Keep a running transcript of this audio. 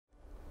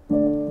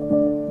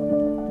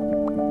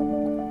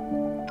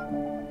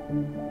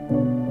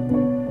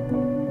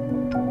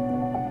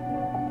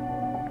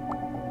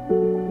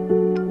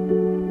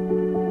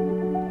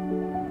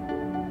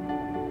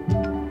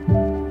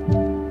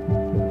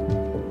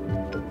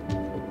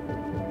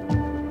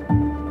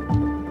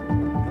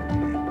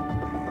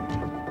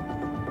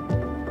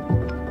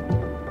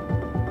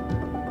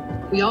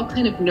We all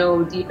kind of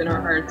know deep in our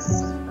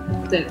hearts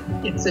that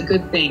it's a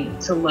good thing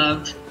to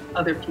love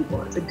other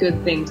people. It's a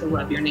good thing to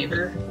love your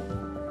neighbor.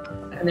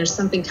 And there's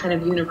something kind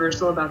of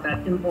universal about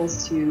that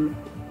impulse to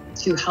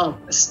help,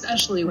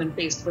 especially when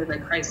faced with a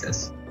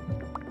crisis.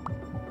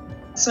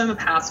 So I'm a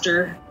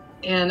pastor,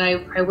 and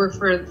I work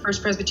for the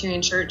First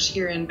Presbyterian Church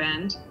here in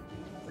Bend.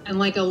 And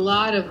like a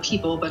lot of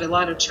people, but a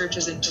lot of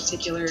churches in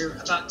particular,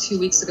 about 2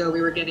 weeks ago, we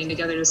were getting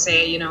together to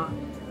say, you know,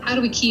 how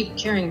do we keep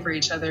caring for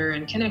each other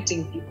and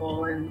connecting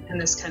people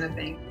and this kind of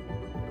thing.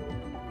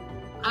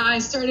 I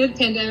started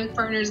Pandemic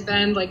Partners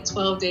Bend like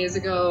 12 days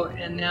ago,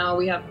 and now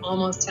we have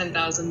almost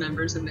 10,000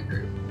 members in the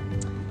group.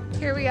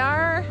 Here we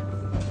are.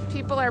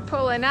 People are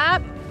pulling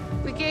up.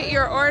 We get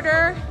your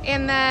order,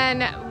 and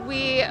then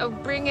we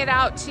bring it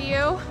out to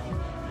you.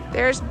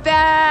 There's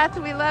Beth,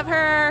 we love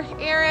her.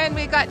 Aaron,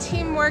 we got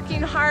team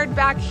working hard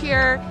back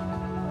here.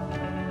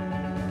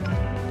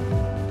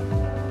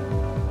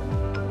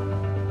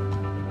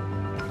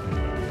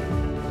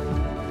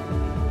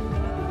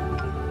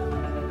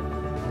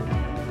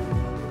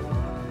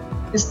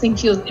 This thing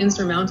feels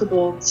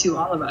insurmountable to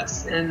all of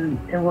us, and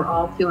we're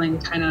all feeling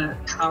kind of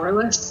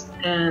powerless.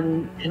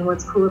 And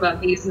what's cool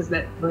about these is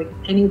that like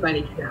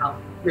anybody can help,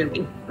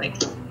 really. Like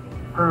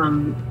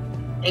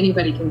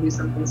anybody can do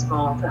something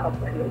small to help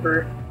their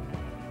neighbor,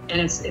 and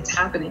it's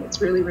happening.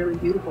 It's really, really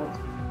beautiful.